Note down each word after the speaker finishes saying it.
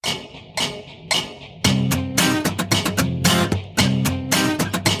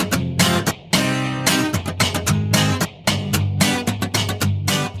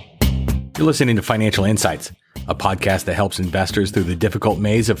You're listening to Financial Insights, a podcast that helps investors through the difficult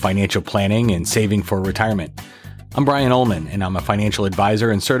maze of financial planning and saving for retirement. I'm Brian Ullman, and I'm a financial advisor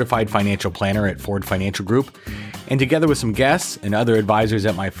and certified financial planner at Ford Financial Group. And together with some guests and other advisors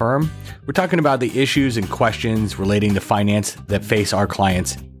at my firm, we're talking about the issues and questions relating to finance that face our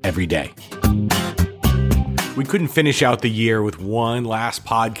clients every day. We couldn't finish out the year with one last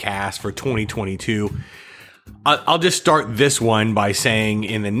podcast for 2022. I'll just start this one by saying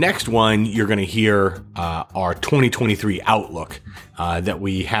in the next one, you're going to hear our 2023 outlook that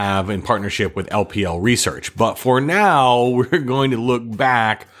we have in partnership with LPL Research. But for now, we're going to look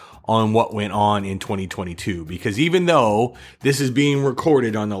back on what went on in 2022, because even though this is being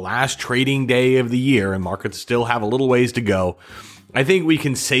recorded on the last trading day of the year and markets still have a little ways to go, I think we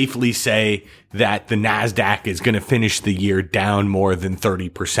can safely say that the NASDAQ is going to finish the year down more than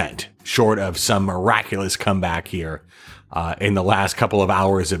 30%, short of some miraculous comeback here in the last couple of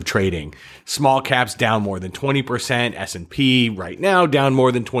hours of trading. Small caps down more than 20%, S&P right now down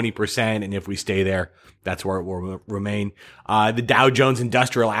more than 20%, and if we stay there, that's where it will remain. The Dow Jones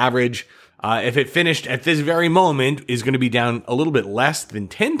Industrial Average, if it finished at this very moment, is going to be down a little bit less than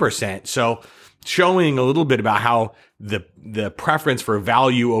 10%, so showing a little bit about how the preference for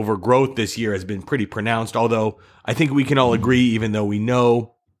value over growth this year has been pretty pronounced, although I think we can all agree, even though we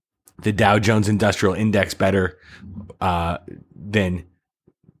know the Dow Jones Industrial Index better than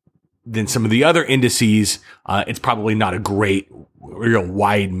some of the other indices, it's probably not a great, real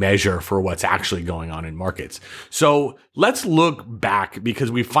wide measure for what's actually going on in markets. So let's look back,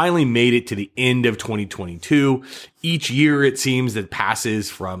 because we finally made it to the end of 2022. Each year, it seems, that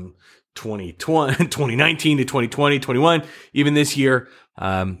passes from 2019 to 2020, 21, even this year,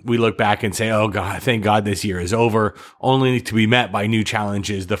 we look back and say, oh God, thank God this year is over, only to be met by new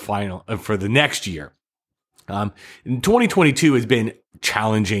challenges for the next year. 2022 has been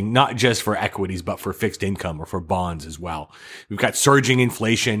challenging, not just for equities, but for fixed income or for bonds as well. We've got surging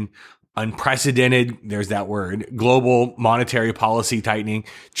inflation, unprecedented, there's that word, global monetary policy tightening,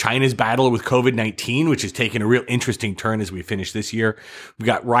 China's battle with COVID-19, which has taken a real interesting turn as we finish this year. We've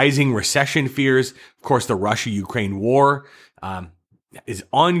got rising recession fears. Of course, the Russia-Ukraine war is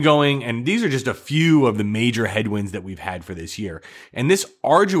ongoing, and these are just a few of the major headwinds that we've had for this year. And this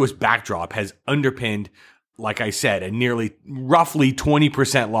arduous backdrop has underpinned, like I said, a nearly roughly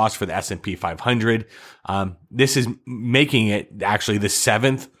 20% loss for the S&P 500. This is making it actually the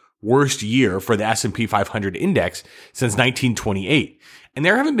seventh worst year for the S&P 500 index since 1928. And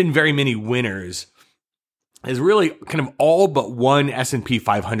there haven't been very many winners, as really kind of all but one S&P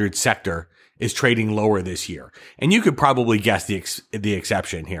 500 sector is trading lower this year. And you could probably guess the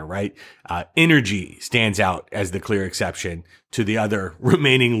exception here, right? Energy stands out as the clear exception to the other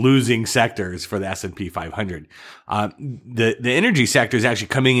remaining losing sectors for the S&P 500. The energy sector is actually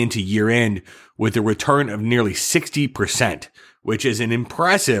coming into year end with a return of nearly 60%, which is an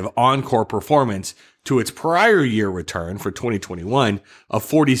impressive encore performance to its prior year return for 2021 of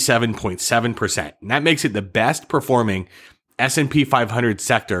 47.7%. And that makes it the best performing S&P 500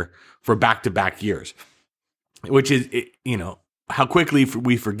 sector for back-to-back years, which is, how quickly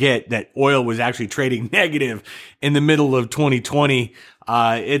we forget that oil was actually trading negative in the middle of 2020.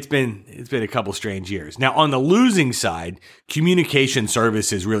 It's been a couple strange years. Now, on the losing side, communication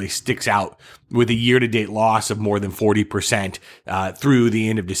services really sticks out with a year-to-date loss of more than 40% through the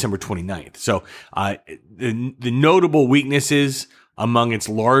end of December 29th. So the notable weaknesses among its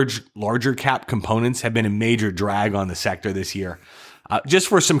larger cap components have been a major drag on the sector this year. Just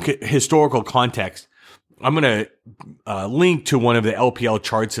for some historical context, I'm going to link to one of the LPL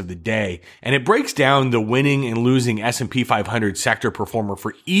charts of the day, and it breaks down the winning and losing S&P 500 sector performer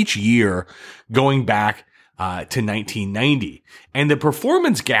for each year going back to 1990. And the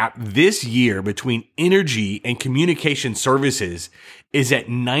performance gap this year between energy and communication services is at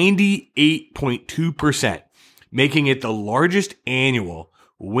 98.2%, making it the largest annual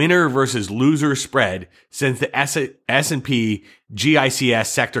winner versus loser spread since the S&P GICS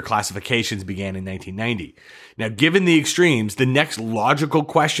sector classifications began in 1990. Now, given the extremes, the next logical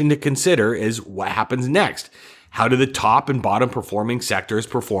question to consider is what happens next? How do the top and bottom performing sectors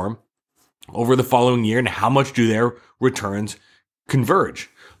perform over the following year, and how much do their returns converge?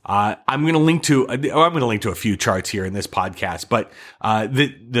 I'm going to link to a few charts here in this podcast, but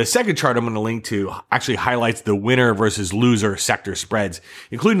the second chart I'm going to link to actually highlights the winner versus loser sector spreads,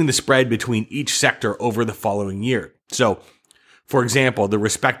 including the spread between each sector over the following year. So, for example, the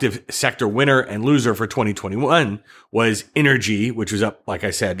respective sector winner and loser for 2021 was energy, which was up, like I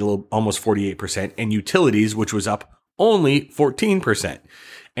said, almost 48%, and utilities, which was up only 14%.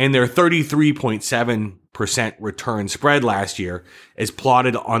 And their 33.7% return spread last year is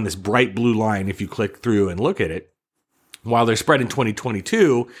plotted on this bright blue line if you click through and look at it, while their spread in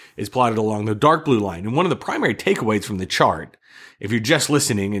 2022 is plotted along the dark blue line. And one of the primary takeaways from the chart, if you're just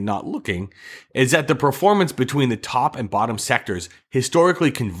listening and not looking, is that the performance between the top and bottom sectors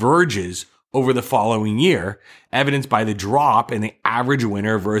historically converges over the following year, evidenced by the drop in the average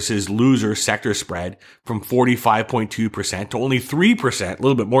winner versus loser sector spread from 45.2% to only 3%, a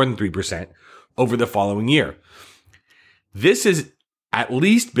little bit more than 3%, over the following year. This has at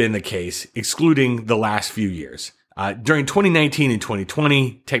least been the case, excluding the last few years. During 2019 and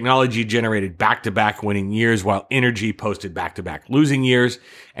 2020, technology generated back-to-back winning years, while energy posted back-to-back losing years.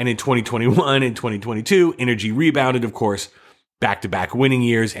 And in 2021 and 2022, energy rebounded, of course, back-to-back winning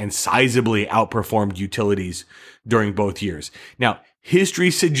years and sizably outperformed utilities during both years. Now,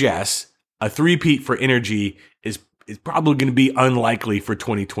 history suggests a three-peat for energy is probably going to be unlikely for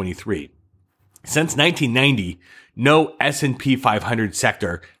 2023. Since 1990, no S&P 500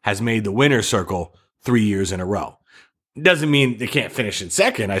 sector has made the winner's circle 3 years in a row. Doesn't mean they can't finish in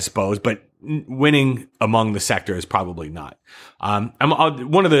second, I suppose, but winning among the sector is probably not.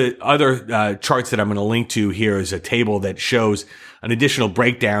 One of the other charts that I'm going to link to here is a table that shows an additional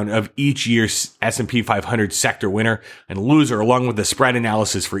breakdown of each year's S&P 500 sector winner and loser, along with the spread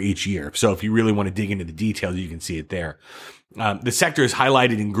analysis for each year. So if you really want to dig into the details, you can see it there. The sector is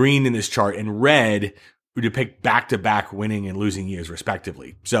highlighted in green in this chart, and red who depict back-to-back winning and losing years,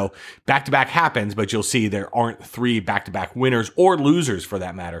 respectively. So back-to-back happens, but you'll see there aren't three back-to-back winners or losers, for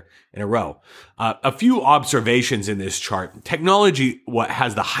that matter, in a row. A few observations in this chart. Technology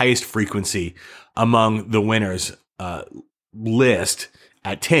has the highest frequency among the winners list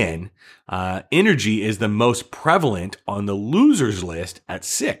at 10. Energy is the most prevalent on the losers list at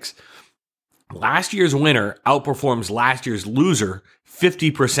 6. Last year's winner outperforms last year's loser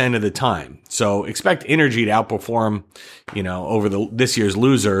 50% of the time. So expect energy to outperform, over this year's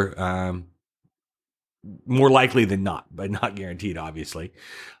loser, more likely than not, but not guaranteed, obviously.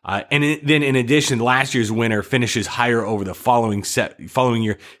 Then in addition, last year's winner finishes higher over the following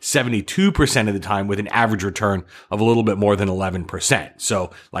year, 72% of the time, with an average return of a little bit more than 11%.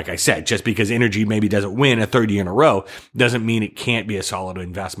 So, like I said, just because energy maybe doesn't win a third year in a row doesn't mean it can't be a solid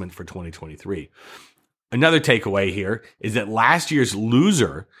investment for 2023. Another takeaway here is that last year's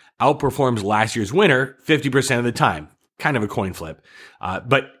loser outperforms last year's winner 50% of the time. Kind of a coin flip.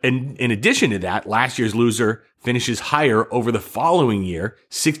 But in addition to that, last year's loser finishes higher over the following year,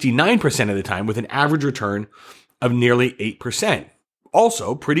 69% of the time, with an average return of nearly 8%.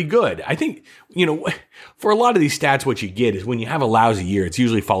 Also pretty good. I think, for a lot of these stats, what you get is when you have a lousy year, it's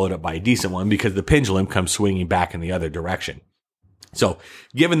usually followed up by a decent one because the pendulum comes swinging back in the other direction. So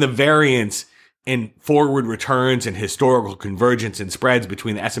given the variance in forward returns and historical convergence in spreads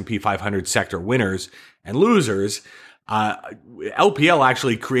between the S&P 500 sector winners and losers, LPL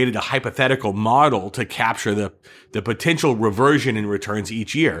actually created a hypothetical model to capture the potential reversion in returns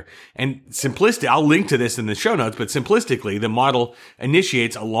each year. And I'll link to this in the show notes, but simplistically, the model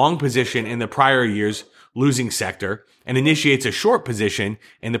initiates a long position in the prior year's losing sector and initiates a short position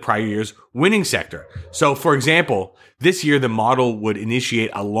in the prior year's winning sector. So, for example, this year, the model would initiate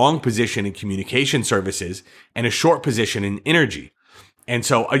a long position in communication services and a short position in energy. And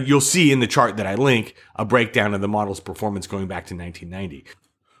so you'll see in the chart that I link a breakdown of the model's performance going back to 1990.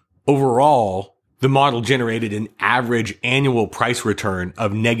 Overall, the model generated an average annual price return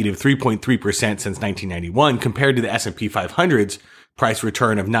of negative 3.3% since 1991 compared to the S&P 500's price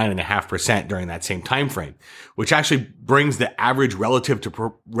return of 9.5% during that same time frame, which actually brings the average relative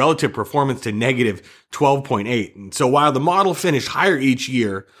performance to negative 12.8. And so while the model finished higher each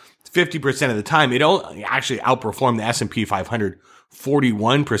year, 50% of the time, it actually outperformed the S&P 500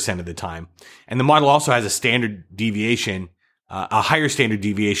 41% of the time. And the model also has a standard deviation, a higher standard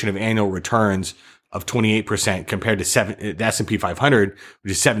deviation of annual returns of 28% compared to the S&P 500,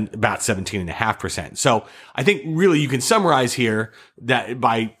 which is about 17.5%. So I think really you can summarize here that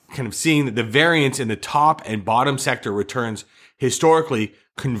by kind of seeing that the variance in the top and bottom sector returns historically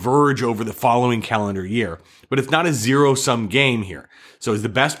converge over the following calendar year. But it's not a zero-sum game here. So as the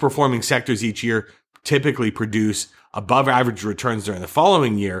best performing sectors each year typically produce above average returns during the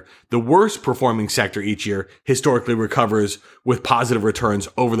following year, the worst performing sector each year historically recovers with positive returns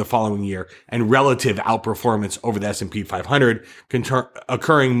over the following year and relative outperformance over the S&P 500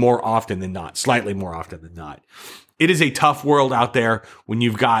 occurring more often than not, slightly more often than not. It is a tough world out there when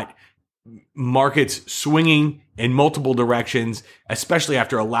you've got markets swinging in multiple directions, especially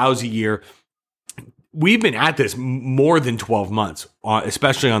after a lousy year. we've been at this more than 12 months,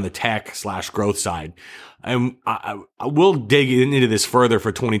 especially on the tech/growth side. And I will dig into this further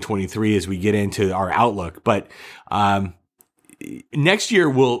for 2023 as we get into our outlook. But next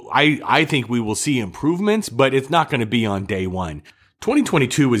year, I think we will see improvements, but it's not going to be on day one.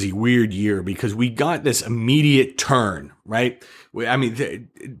 2022 was a weird year because we got this immediate turn, right? I mean,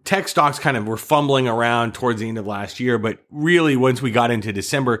 tech stocks kind of were fumbling around towards the end of last year, but really once we got into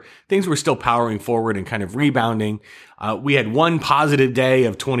December, things were still powering forward and kind of rebounding. We had one positive day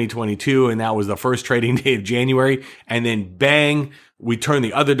of 2022, and that was the first trading day of January. And then bang, we turned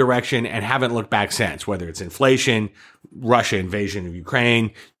the other direction and haven't looked back since, whether it's inflation, Russia invasion of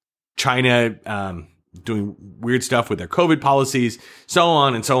Ukraine, China, doing weird stuff with their COVID policies, so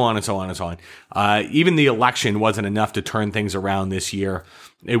on and so on and so on and so on. Even the election wasn't enough to turn things around this year.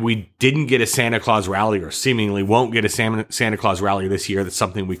 We didn't get a Santa Claus rally, or seemingly won't get a Santa Claus rally this year. That's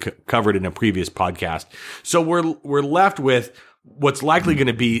something we covered in a previous podcast. So we're left with what's likely going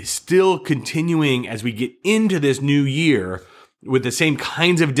to be still continuing as we get into this new year with the same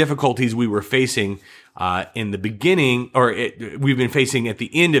kinds of difficulties we were facing in the beginning, we've been facing at the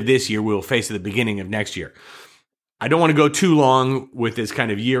end of this year, we'll face at the beginning of next year. I don't want to go too long with this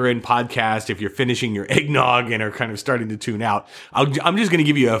kind of year-end podcast if you're finishing your eggnog and are kind of starting to tune out. I'm just going to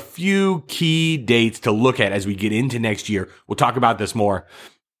give you a few key dates to look at as we get into next year. We'll talk about this more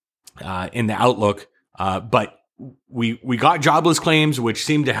in the outlook, but we got jobless claims, which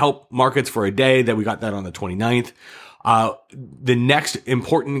seemed to help markets for a day. That we got that on the 29th. The next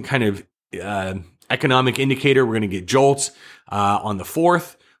important kind of economic indicator, we're going to get JOLTS on the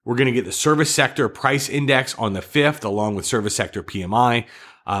 4th. We're going to get the service sector price index on the 5th, along with service sector PMI.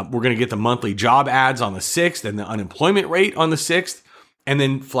 We're going to get the monthly job ads on the 6th and the unemployment rate on the 6th. And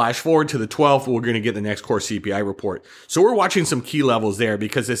then flash forward to the 12th, we're going to get the next core CPI report. So we're watching some key levels there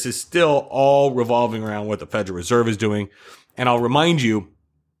because this is still all revolving around what the Federal Reserve is doing. And I'll remind you,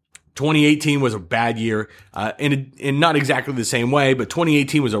 2018 was a bad year, in not exactly the same way, but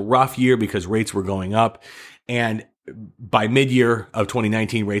 2018 was a rough year because rates were going up. And by mid-year of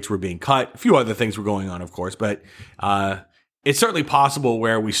 2019, rates were being cut. A few other things were going on, of course, but it's certainly possible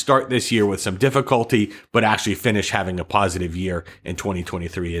where we start this year with some difficulty, but actually finish having a positive year in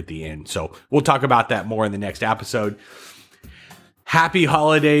 2023 at the end. So we'll talk about that more in the next episode. Happy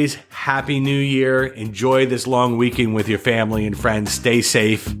holidays, happy new year. Enjoy this long weekend with your family and friends. Stay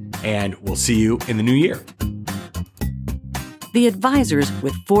safe, and we'll see you in the new year. The advisors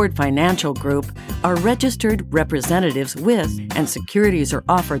with Ford Financial Group are registered representatives with, and securities are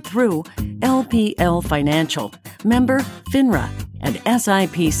offered through, LPL Financial, member FINRA, and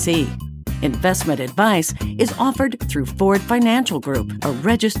SIPC. Investment advice is offered through Ford Financial Group, a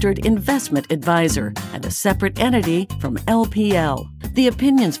registered investment advisor and a separate entity from LPL. The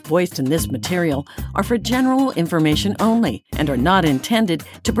opinions voiced in this material are for general information only and are not intended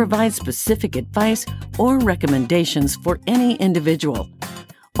to provide specific advice or recommendations for any individual.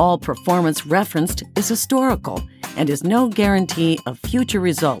 All performance referenced is historical and is no guarantee of future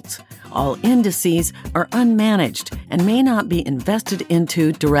results. All indices are unmanaged and may not be invested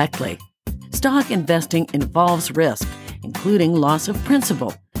into directly. Stock investing involves risk, including loss of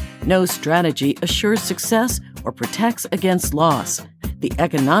principal. No strategy assures success or protects against loss. The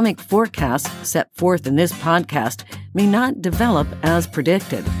economic forecasts set forth in this podcast may not develop as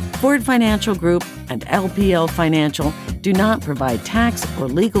predicted. Ford Financial Group and LPL Financial do not provide tax or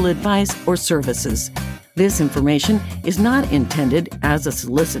legal advice or services. This information is not intended as a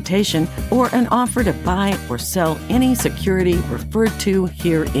solicitation or an offer to buy or sell any security referred to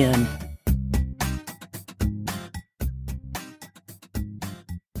herein.